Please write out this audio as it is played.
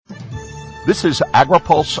This is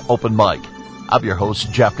AgriPulse Open Mic. I'm your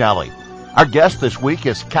host, Jeff Nally. Our guest this week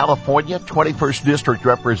is California 21st District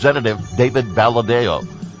Representative David Valadao.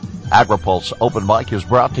 AgriPulse Open Mic is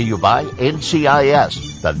brought to you by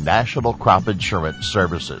NCIS, the National Crop Insurance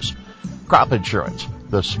Services. Crop insurance,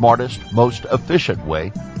 the smartest, most efficient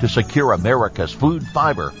way to secure America's food,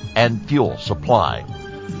 fiber, and fuel supply.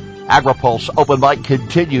 AgriPulse Open Mic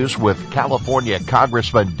continues with California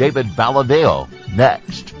Congressman David Valadao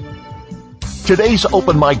next. Today's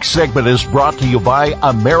Open Mic segment is brought to you by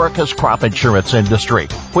America's crop insurance industry,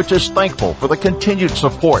 which is thankful for the continued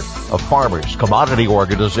support of farmers, commodity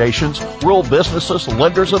organizations, rural businesses,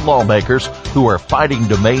 lenders, and lawmakers who are fighting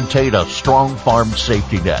to maintain a strong farm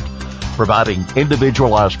safety net, providing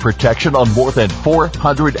individualized protection on more than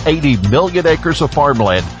 480 million acres of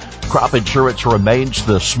farmland. Crop insurance remains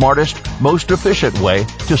the smartest, most efficient way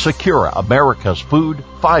to secure America's food,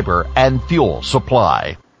 fiber, and fuel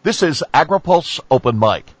supply. This is AgriPulse Open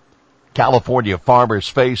Mic. California farmers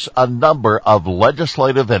face a number of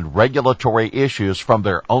legislative and regulatory issues from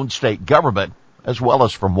their own state government as well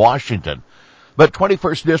as from Washington. But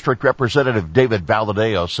 21st District Representative David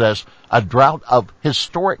Valadao says a drought of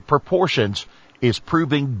historic proportions is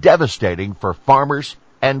proving devastating for farmers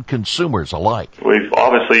and consumers alike. We've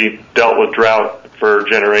obviously dealt with drought for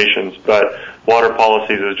generations, but water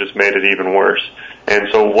policies has just made it even worse. And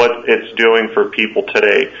so what it's doing for people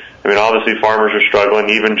today, I mean, obviously farmers are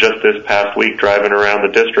struggling. Even just this past week driving around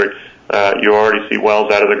the district, you already see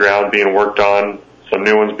wells out of the ground being worked on, some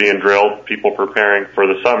new ones being drilled, people preparing for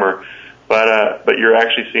the summer. But you're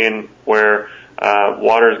actually seeing where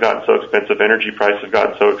water has gotten so expensive, energy prices have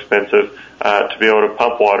gotten so expensive to be able to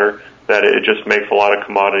pump water that it just makes a lot of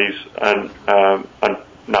commodities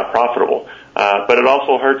not profitable. But it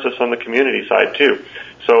also hurts us on the community side too.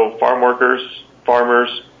 So farm workers, farmers,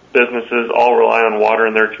 businesses all rely on water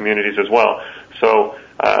in their communities as well. So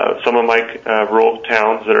some of my rural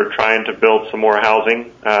towns that are trying to build some more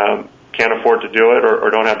housing can't afford to do it or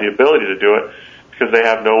don't have the ability to do it because they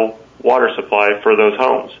have no water supply for those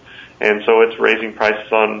homes. And so it's raising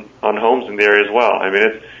prices on homes in the area as well. I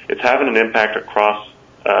mean, it's having an impact across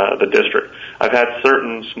the district. I've had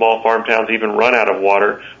certain small farm towns even run out of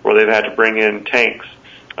water where they've had to bring in tanks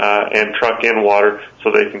and truck in water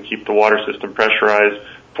so they can keep the water system pressurized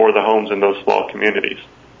for the homes in those small communities.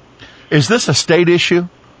 Is this a state issue?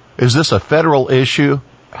 Is this a federal issue?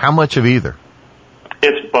 How much of either?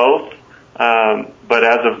 It's both, but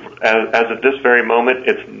as of this very moment,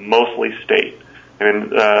 it's mostly state.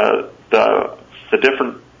 And the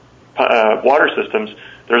different water systems,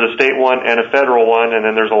 there's a state one and a federal one, and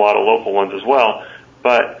then there's a lot of local ones as well.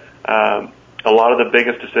 But a lot of the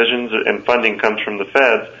biggest decisions and funding comes from the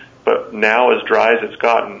feds. But now, as dry as it's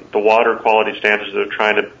gotten, the water quality standards that are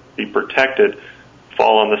trying to be protected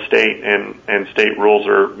fall on the state, and state rules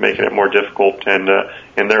are making it more difficult in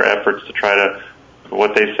their efforts to try to,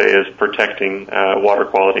 what they say is protecting water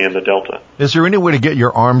quality in the Delta. Is there any way to get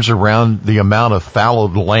your arms around the amount of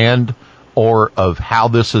fallowed land or of how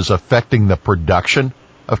this is affecting the production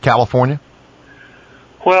of California?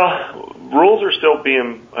 Well, rules are still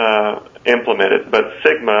being implemented, but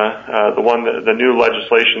SGMA, the new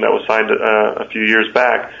legislation that was signed a few years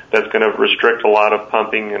back, that's going to restrict a lot of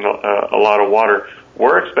pumping and a lot of water.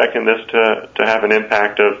 We're expecting this to have an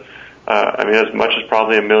impact of, as much as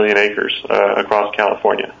probably 1 million acres across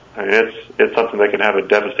California. I mean, it's something that can have a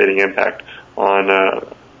devastating impact on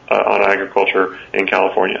agriculture in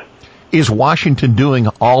California. Is Washington doing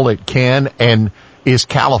all it can, and is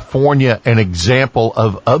California an example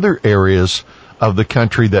of other areas of the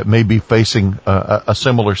country that may be facing a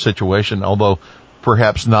similar situation, although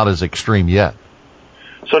perhaps not as extreme yet?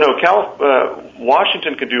 So no,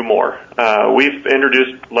 Washington can do more. We've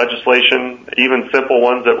introduced legislation, even simple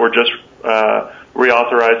ones that were just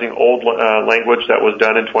reauthorizing old language that was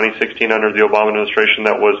done in 2016 under the Obama administration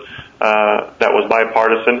that was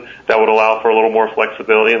bipartisan, that would allow for a little more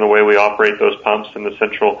flexibility in the way we operate those pumps in the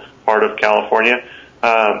central part of California.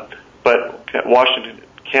 But Washington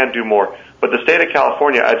can do more. But the state of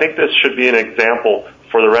California, I think this should be an example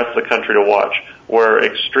for the rest of the country to watch, where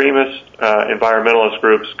extremist environmentalist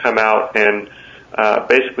groups come out and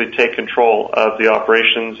basically take control of the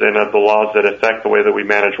operations and of the laws that affect the way that we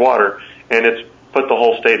manage water, and it's put the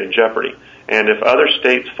whole state in jeopardy. And if other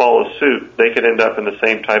states follow suit, they could end up in the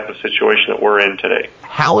same type of situation that we're in today.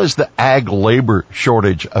 How is the ag labor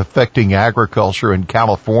shortage affecting agriculture in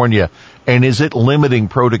California, and is it limiting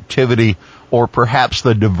productivity or perhaps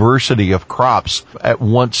the diversity of crops at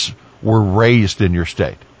once were raised in your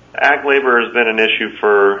state? ag labor has been an issue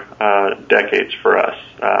for decades for us.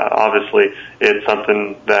 Obviously, it's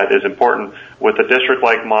something that is important. With a district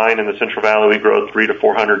like mine in the Central Valley, we grow 300 to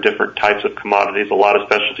 400 different types of commodities, a lot of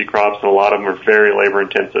specialty crops, and a lot of them are very labor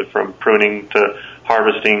intensive, from pruning to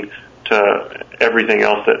harvesting to everything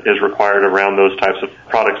else that is required around those types of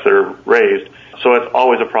products that are raised. So it's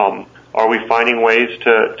always a problem. Are we finding ways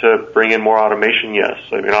to bring in more automation? Yes.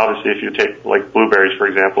 I mean, obviously, if you take like blueberries, for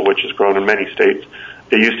example, which is grown in many states,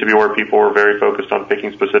 it used to be where people were very focused on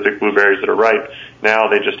picking specific blueberries that are ripe. Now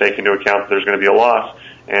they just take into account that there's going to be a loss,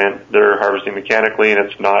 and they're harvesting mechanically, and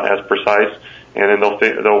it's not as precise. And then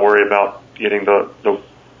they'll worry about getting the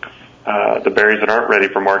berries that aren't ready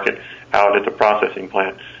for market out at the processing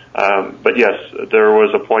plant. But yes, there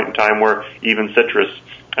was a point in time where even citrus,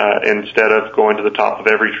 instead of going to the top of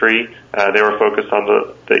every tree, they were focused on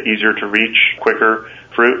the easier to reach, quicker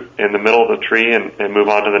fruit in the middle of the tree and move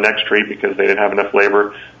on to the next tree because they didn't have enough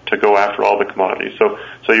labor to go after all the commodities.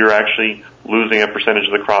 So you're actually losing a percentage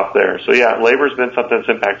of the crop there. So yeah, labor's been something that's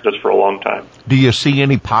impacted us for a long time. Do you see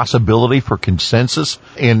any possibility for consensus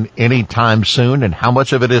in any time soon, and how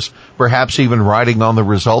much of it is perhaps even riding on the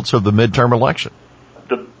results of the midterm election?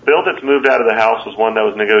 The bill that's moved out of the House was one that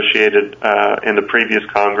was negotiated in the previous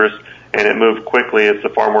Congress, and it moved quickly. It's the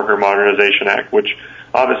Farm Worker Modernization Act, which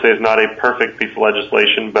obviously is not a perfect piece of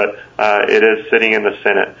legislation, but it is sitting in the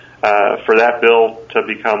Senate. For that bill to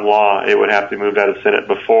become law, it would have to be moved out of the Senate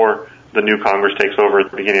before the new Congress takes over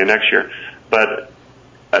at the beginning of next year. But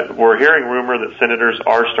we're hearing rumor that senators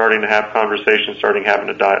are starting to have conversations, starting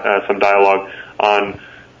having some dialogue on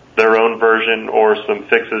their own version or some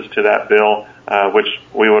fixes to that bill, which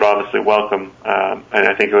we would obviously welcome, and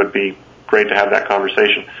I think it would be great to have that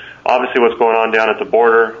conversation. Obviously, what's going on down at the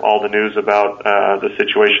border, all the news about the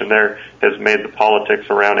situation there has made the politics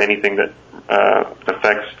around anything that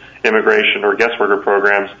affects immigration or guest worker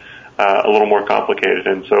programs a little more complicated.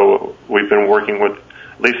 And so we've been working with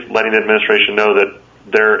at least letting the administration know that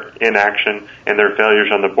their inaction and their failures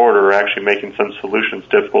on the border are actually making some solutions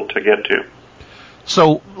difficult to get to.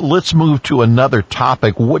 So let's move to another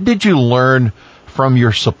topic. What did you learn from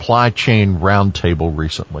your supply chain roundtable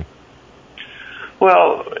recently?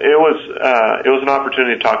 Well, it was an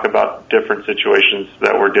opportunity to talk about different situations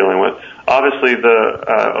that we're dealing with. Obviously,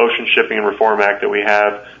 the Ocean Shipping and Reform Act that we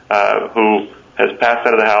have, who has passed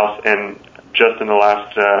out of the House, and just in the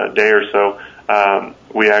last day or so,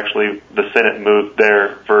 the Senate moved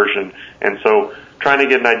their version. And so trying to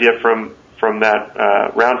get an idea from that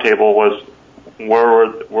roundtable was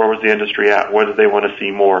where was the industry at? What did they want to see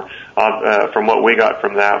more? From what we got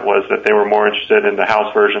from that was that they were more interested in the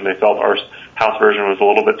House version. They felt our House version was a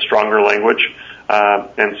little bit stronger language.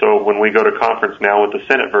 And so when we go to conference now with the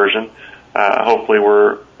Senate version, hopefully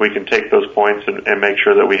we can take those points and make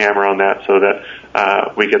sure that we hammer on that so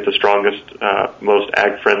that we get the strongest, most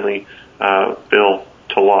ag-friendly bill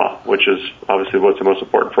to law, which is obviously what's the most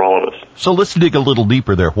important for all of us. So let's dig a little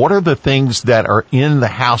deeper there. What are the things that are in the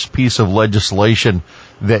House piece of legislation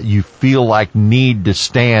that you feel like need to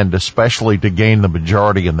stand, especially to gain the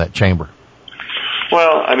majority in that chamber?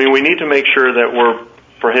 Well, I mean, we need to make sure that we're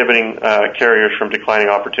prohibiting carriers from declining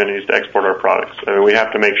opportunities to export our products. I mean, we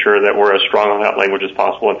have to make sure that we're as strong on that language as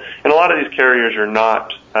possible. And a lot of these carriers are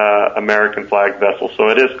not American flag vessels, so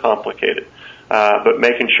it is complicated. But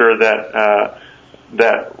making sure that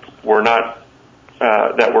we're not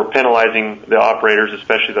that we're penalizing the operators,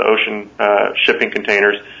 especially the ocean shipping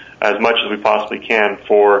containers, as much as we possibly can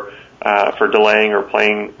for delaying or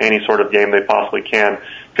playing any sort of game they possibly can.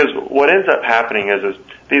 Because what ends up happening is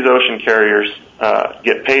these ocean carriers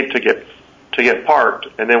get paid to get parked,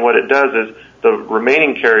 and then what it does is the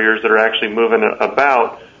remaining carriers that are actually moving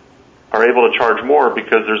about are able to charge more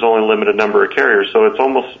because there's only a limited number of carriers. So it's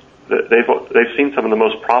almost they've seen some of the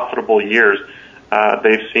most profitable years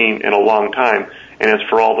they've seen in a long time, and it's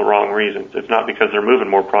for all the wrong reasons. It's not because they're moving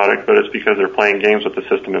more product, but it's because they're playing games with the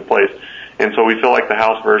system in place. And so we feel like the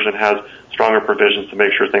House version has stronger provisions to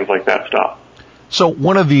make sure things like that stop. So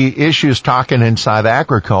one of the issues talking inside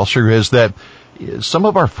agriculture is that some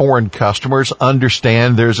of our foreign customers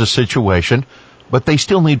understand there's a situation, but they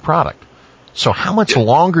still need product. So how much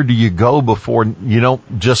longer do you go before you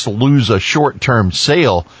don't just lose a short-term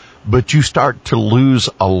sale, but you start to lose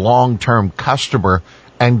a long-term customer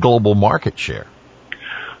and global market share?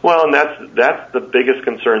 Well, and that's the biggest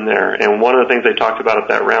concern there. And one of the things they talked about at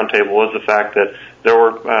that roundtable was the fact that there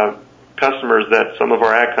were customers that some of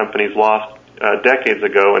our ag companies lost decades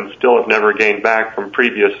ago and still have never gained back from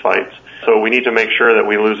previous fights. So we need to make sure that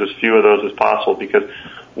we lose as few of those as possible, because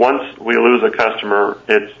once we lose a customer,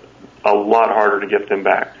 it's a lot harder to get them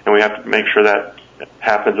back. And we have to make sure that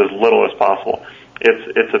happens as little as possible.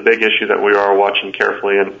 it's a big issue that we are watching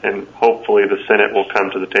carefully, and hopefully the Senate will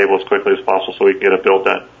come to the table as quickly as possible so we can get a bill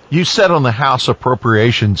done. You sat on the House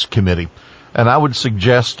Appropriations Committee, and I would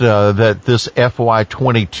suggest that this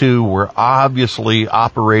FY22 we're obviously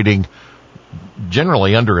operating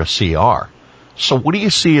generally under a CR. So what do you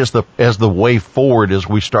see as the way forward as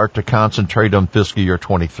we start to concentrate on fiscal year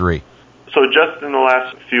 23? So just in the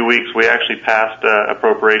last few weeks, we actually passed an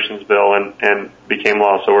appropriations bill and became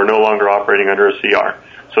law, so we're no longer operating under a CR.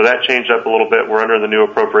 So that changed up a little bit. We're under the new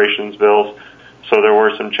appropriations bills, so there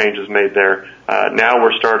were some changes made there. Now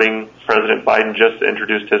we're starting, President Biden just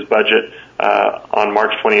introduced his budget on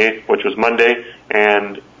March 28th, which was Monday,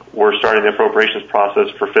 and we're starting the appropriations process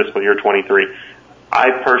for fiscal year 23.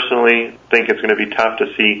 I personally think it's going to be tough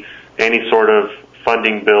to see any sort of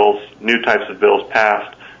funding bills, new types of bills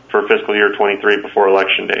passed for fiscal year 23 before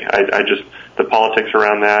Election Day. The politics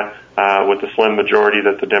around that, with the slim majority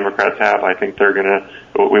that the Democrats have, I think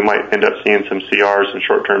we might end up seeing some CRs and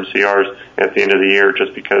short-term CRs at the end of the year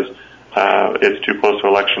just because it's too close to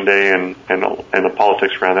Election Day and the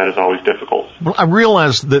politics around that is always difficult. Well, I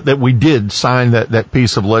realize that we did sign that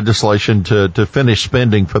piece of legislation to finish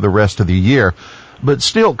spending for the rest of the year. But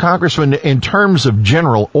still, Congressman, in terms of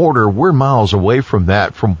general order, we're miles away from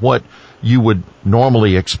that, from what you would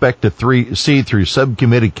normally expect to see through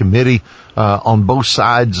subcommittee, committee, on both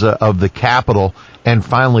sides of the Capitol, and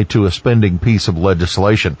finally to a spending piece of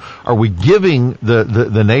legislation. Are we giving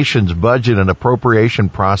the nation's budget and appropriation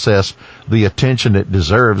process the attention it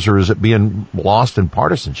deserves, or is it being lost in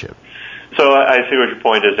partisanship? So I see what your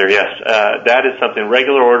point is there. Yes, that is something.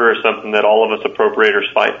 Regular order is something that all of us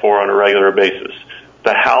appropriators fight for on a regular basis.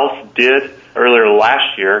 The House did earlier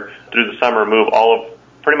last year through the summer move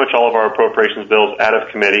pretty much all of our appropriations bills out of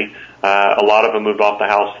committee. A lot of them moved off the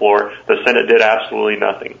House floor. The Senate did absolutely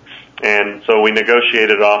nothing. And so we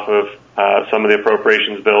negotiated off of some of the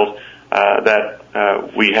appropriations bills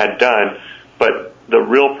that we had done. But the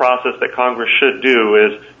real process that Congress should do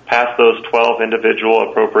is pass those 12 individual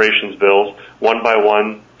appropriations bills, one by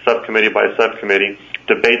one, subcommittee by subcommittee,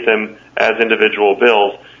 debate them as individual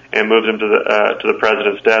bills, and move them to the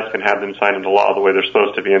president's desk and have them signed into law the way they're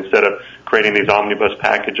supposed to be, instead of creating these omnibus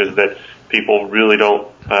packages that people really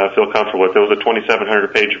don't feel comfortable with. It was a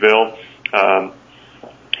 2,700-page bill.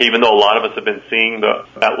 Even though a lot of us have been seeing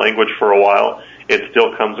that language for a while, it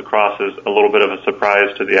still comes across as a little bit of a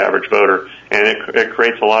surprise to the average voter, and it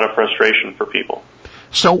creates a lot of frustration for people.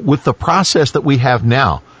 So with the process that we have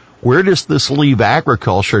now, where does this leave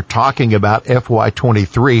agriculture talking about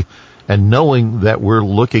FY23 and knowing that we're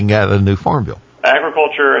looking at a new farm bill?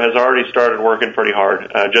 Agriculture has already started working pretty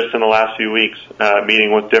hard. Just in the last few weeks,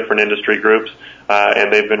 meeting with different industry groups,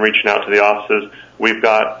 and they've been reaching out to the offices. We've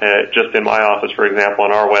got, just in my office, for example,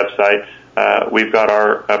 on our website, we've got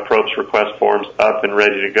our approps request forms up and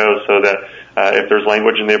ready to go, so that if there's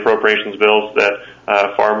language in the appropriations bills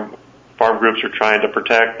that farm groups are trying to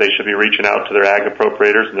protect, they should be reaching out to their ag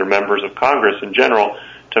appropriators and their members of Congress in general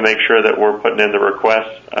to make sure that we're putting in the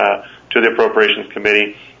requests to the Appropriations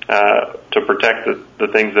Committee to protect the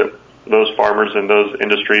things that those farmers and those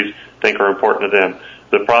industries think are important to them.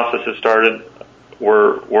 The process has started.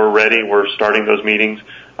 We're ready. We're starting those meetings,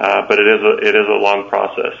 but it is a long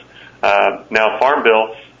process. Now, Farm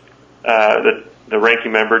Bill, the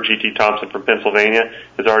ranking member, G.T. Thompson from Pennsylvania,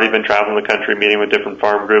 has already been traveling the country meeting with different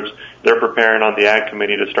farm groups. They're preparing on the Ag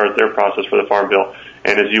Committee to start their process for the Farm Bill.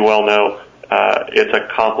 And as you well know, it's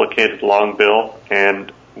a complicated, long bill,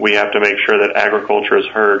 and we have to make sure that agriculture is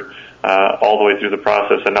heard all the way through the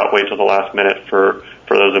process and not wait till the last minute for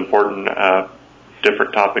those important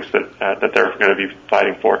different topics that they're going to be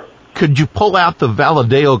fighting for. Could you pull out the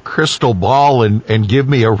Valadao crystal ball and give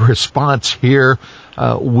me a response here?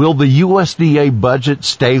 Will the USDA budget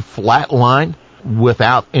stay flatline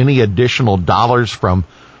without any additional dollars from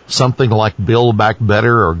something like Build Back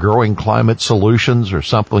Better or Growing Climate Solutions or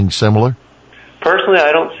something similar? Personally,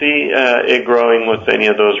 I don't see it growing with any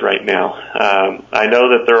of those right now. I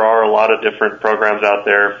know that there are a lot of different programs out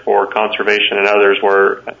there for conservation and others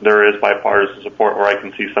where there is bipartisan support, where I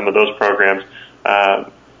can see some of those programs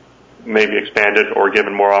maybe expanded or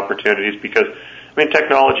given more opportunities, because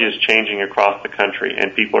technology is changing across the country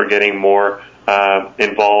and people are getting more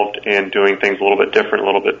involved in doing things a little bit different, a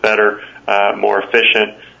little bit better, more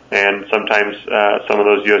efficient. And sometimes some of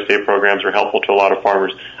those USDA programs are helpful to a lot of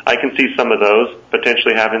farmers. I can see some of those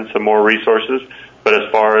potentially having some more resources, but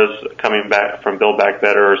as far as coming back from Build Back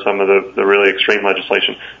Better or some of the really extreme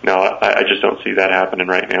legislation, no, I just don't see that happening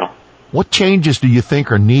right now. What changes do you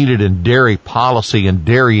think are needed in dairy policy and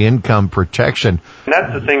dairy income protection? And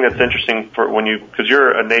that's the thing that's interesting for because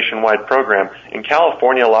you're a nationwide program. In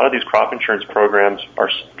California, a lot of these crop insurance programs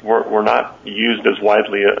were not used as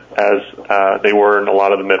widely as they were in a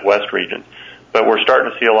lot of the Midwest regions. But we're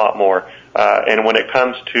starting to see a lot more. And when it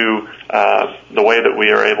comes to the way that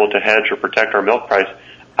we are able to hedge or protect our milk price,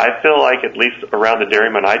 I feel like at least around the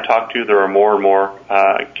dairymen I talk to, there are more and more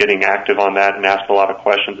getting active on that and asking a lot of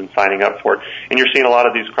questions and signing up for it. And you're seeing a lot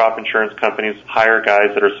of these crop insurance companies hire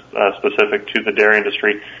guys that are specific to the dairy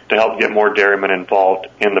industry to help get more dairymen involved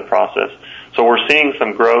in the process. So we're seeing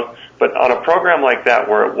some growth, but on a program like that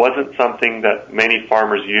where it wasn't something that many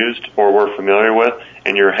farmers used or were familiar with,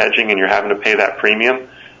 and you're hedging and you're having to pay that premium,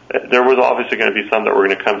 there was obviously going to be some that were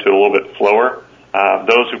going to come to a little bit slower.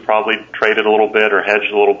 Those who probably traded a little bit or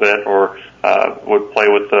hedged a little bit or would play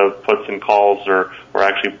with the puts and calls or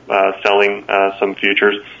actually selling some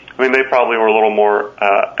futures, I mean, they probably were a little more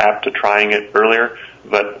apt to trying it earlier.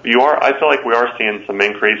 But I feel like we are seeing some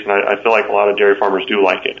increase, and I feel like a lot of dairy farmers do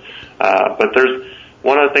like it. But there's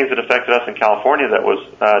one of the things that affected us in California that was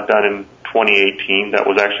done in 2018 that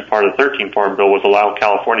was actually part of the 13 Farm Bill was allow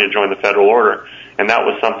California to join the federal order. And that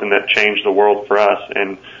was something that changed the world for us.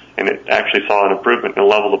 And it actually saw an improvement in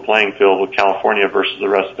level the playing field with California versus the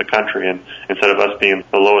rest of the country. And instead of us being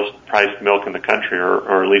the lowest priced milk in the country,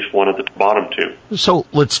 or at least one of the bottom two. So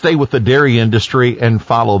let's stay with the dairy industry and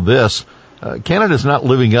follow this. Canada's not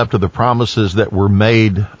living up to the promises that were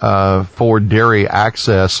made for dairy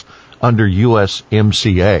access under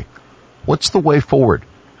USMCA. What's the way forward?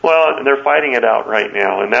 Well, they're fighting it out right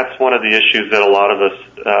now, and that's one of the issues that a lot of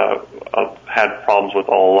us had problems with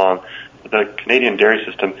all along. The Canadian dairy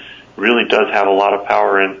system really does have a lot of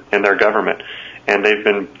power in their government, and they've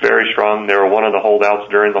been very strong. They were one of the holdouts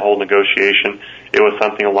during the whole negotiation. It was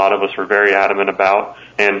something a lot of us were very adamant about,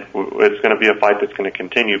 and it's going to be a fight that's going to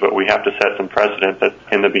continue, but we have to set some precedent that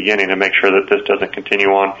in the beginning to make sure that this doesn't continue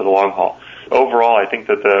on for the long haul. Overall, I think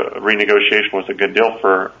that the renegotiation was a good deal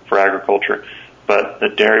for agriculture, but the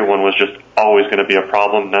dairy one was just always going to be a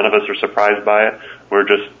problem. None of us are surprised by it. We're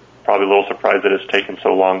just probably a little surprised that it's taken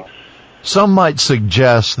so long. Some might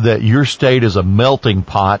suggest that your state is a melting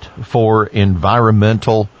pot for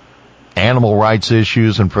environmental, animal rights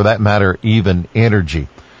issues, and for that matter, even energy.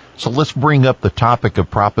 So let's bring up the topic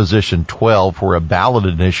of Proposition 12, where a ballot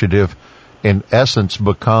initiative, in essence,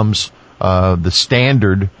 becomes the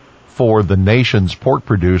standard for the nation's pork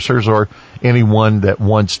producers or anyone that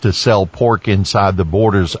wants to sell pork inside the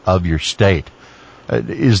borders of your state.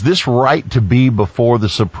 Is this right to be before the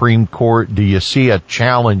Supreme Court? Do you see a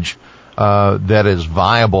challenge that is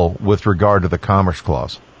viable with regard to the Commerce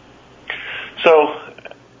Clause? So,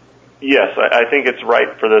 yes, I think it's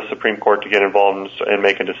right for the Supreme Court to get involved and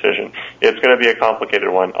make a decision. It's going to be a complicated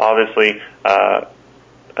one. Obviously,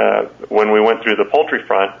 when we went through the poultry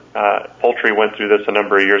front, poultry went through this a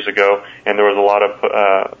number of years ago, and there was a lot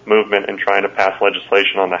of movement in trying to pass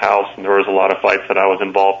legislation on the House, and there was a lot of fights that I was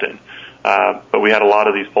involved in. But we had a lot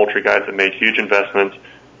of these poultry guys that made huge investments,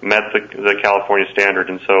 met the California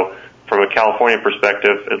standard, and so from a California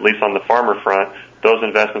perspective, at least on the farmer front, those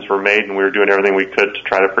investments were made, and we were doing everything we could to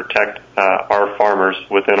try to protect our farmers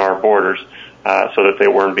within our borders so that they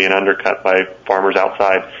weren't being undercut by farmers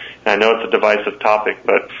outside. And I know it's a divisive topic,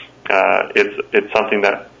 but it's something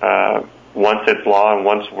that once it's law and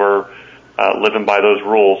once we're living by those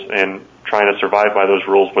rules and trying to survive by those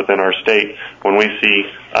rules within our state, when we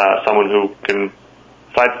see someone who can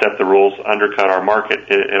sidestep the rules, undercut our market,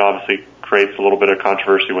 it obviously creates a little bit of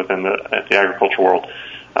controversy within the agriculture world.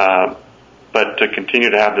 But to continue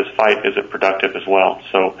to have this fight isn't productive as well.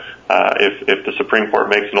 So if the Supreme Court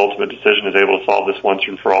makes an ultimate decision, is able to solve this once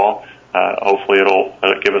and for all, hopefully it'll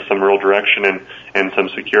give us some real direction and some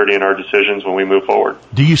security in our decisions when we move forward.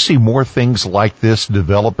 Do you see more things like this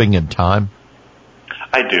developing in time?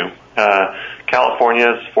 I do. California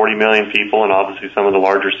is 40 million people, and obviously some of the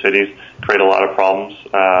larger cities create a lot of problems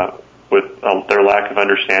with their lack of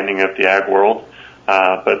understanding of the ag world.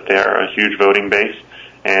 But they're a huge voting base,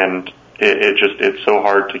 and it's so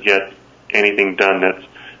hard to get anything done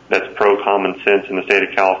that's pro common sense in the state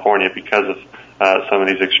of California because of some of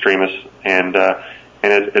these extremists, and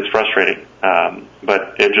it's frustrating.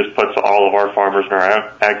 But it just puts all of our farmers and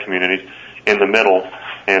our ag communities in the middle.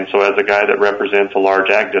 And so as a guy that represents a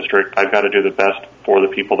large ag district, I've got to do the best for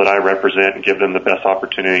the people that I represent and give them the best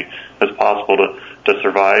opportunity as possible to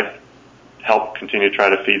survive, help continue to try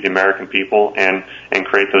to feed the American people, and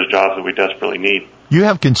create those jobs that we desperately need. You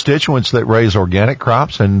have constituents that raise organic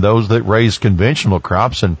crops and those that raise conventional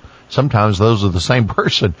crops, and sometimes those are the same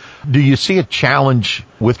person. Do you see a challenge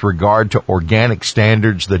with regard to organic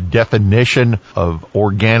standards, the definition of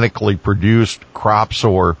organically produced crops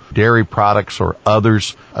or dairy products or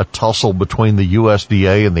others, a tussle between the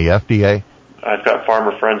USDA and the FDA? I've got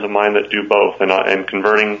farmer friends of mine that do both, and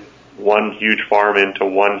converting one huge farm into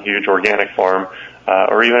one huge organic farm,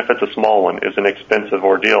 or even if it's a small one, is an expensive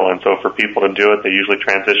ordeal. And so for people to do it, they usually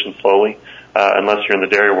transition slowly, unless you're in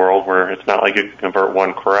the dairy world where it's not like you can convert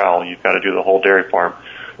one corral. You've got to do the whole dairy farm.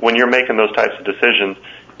 When you're making those types of decisions,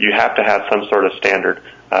 you have to have some sort of standard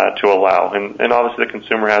to allow. And obviously the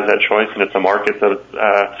consumer has that choice, and it's a market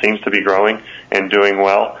that seems to be growing and doing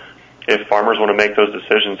well. If farmers want to make those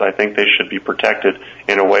decisions, I think they should be protected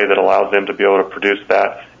in a way that allows them to be able to produce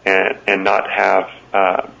that and not have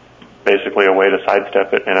basically a way to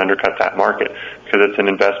sidestep it and undercut that market, because it's an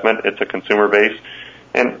investment, it's a consumer base.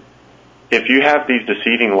 And if you have these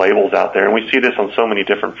deceiving labels out there, and we see this on so many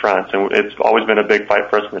different fronts, and it's always been a big fight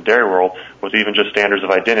for us in the dairy world with even just standards of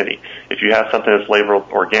identity. If you have something that's labeled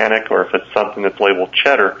organic, or if it's something that's labeled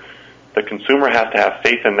cheddar, the consumer has to have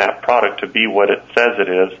faith in that product to be what it says it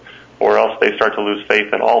is, or else they start to lose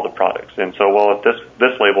faith in all the products. And so, well, if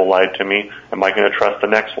this label lied to me, am I going to trust the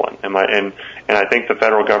next one? And I think the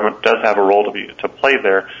federal government does have a role to play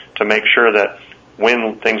there to make sure that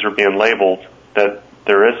when things are being labeled, that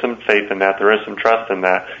there is some faith in that, there is some trust in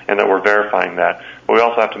that, and that we're verifying that. But we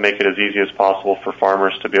also have to make it as easy as possible for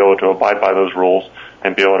farmers to be able to abide by those rules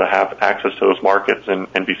and be able to have access to those markets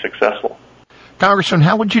and be successful. Congressman,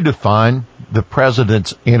 how would you define the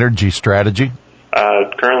president's energy strategy?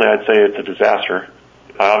 Currently, I'd say it's a disaster.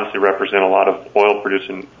 I obviously represent a lot of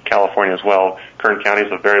oil-producing California as well. Kern County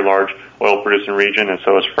is a very large oil-producing region, and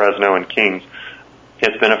so is Fresno and Kings.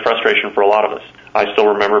 It's been a frustration for a lot of us. I still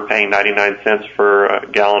remember paying 99 cents for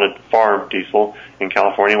a gallon of farm diesel in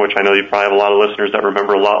California, which I know you probably have a lot of listeners that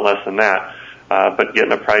remember a lot less than that. But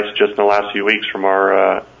getting a price just in the last few weeks from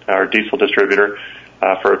our diesel distributor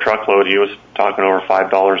for a truckload, he was talking over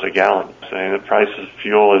 $5 a gallon. Saying the price of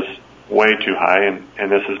fuel is way too high,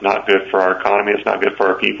 and this is not good for our economy. It's not good for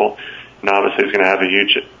our people. And obviously it's going to have a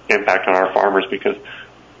huge impact on our farmers, because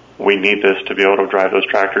we need this to be able to drive those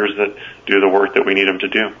tractors that do the work that we need them to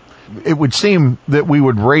do. It would seem that we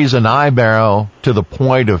would raise an eyebrow to the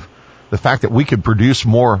point of the fact that we could produce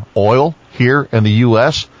more oil here in the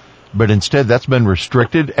U.S., but instead that's been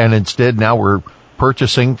restricted, and instead now we're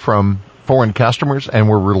purchasing from foreign customers and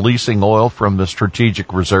we're releasing oil from the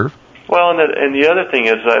strategic reserve. Well, and the other thing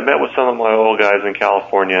is, I met with some of my oil guys in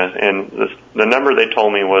California, and the number they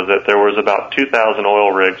told me was that there was about 2,000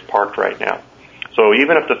 oil rigs parked right now. So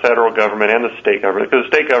even if the federal government and the state government, because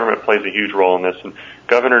the state government plays a huge role in this, and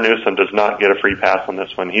Governor Newsom does not get a free pass on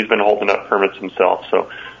this one. He's been holding up permits himself.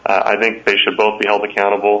 So I think they should both be held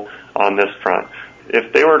accountable on this front.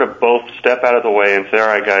 If they were to both step out of the way and say, all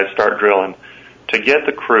right, guys, start drilling, to get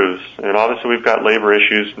the crews, and obviously we've got labor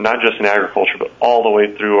issues, not just in agriculture, but all the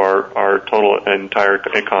way through our total entire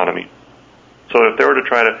economy. So if they were to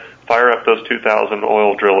try to fire up those 2,000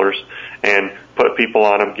 oil drillers and put people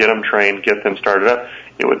on them, get them trained, get them started up,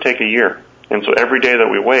 it would take a year. And so every day that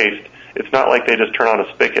we waste, it's not like they just turn on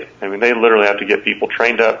a spigot. I mean, they literally have to get people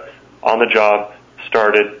trained up, on the job,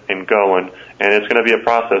 started, and going. And it's going to be a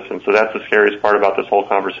process. And so that's the scariest part about this whole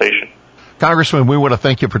conversation. Congressman, we want to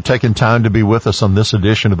thank you for taking time to be with us on this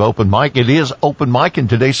edition of Open Mic. It is Open Mic, and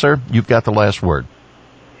today, sir, you've got the last word.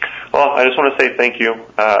 Well, I just want to say thank you,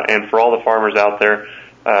 and for all the farmers out there,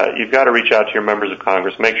 you've got to reach out to your members of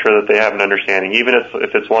Congress, make sure that they have an understanding, even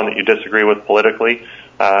if it's one that you disagree with politically,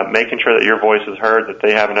 making sure that your voice is heard, that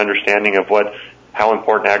they have an understanding of how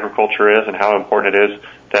important agriculture is and how important it is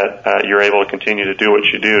that you're able to continue to do what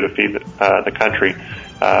you do to feed the country.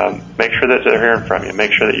 Make sure that they're hearing from you.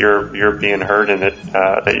 Make sure that you're being heard, and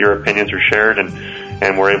that your opinions are shared,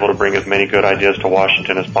 and we're able to bring as many good ideas to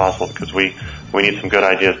Washington as possible, because we need some good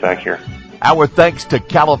ideas back here. Our thanks to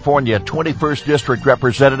California 21st District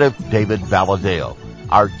Representative David Valadao,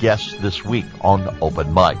 our guest this week on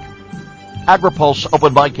Open Mic. AgriPulse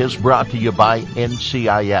Open Mic is brought to you by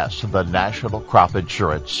NCIS, the National Crop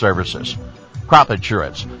Insurance Services. Crop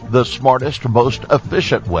insurance, the smartest, most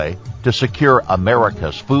efficient way to secure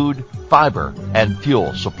America's food, fiber, and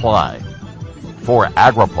fuel supply. For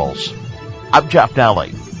AgriPulse, I'm Jeff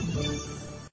Nally.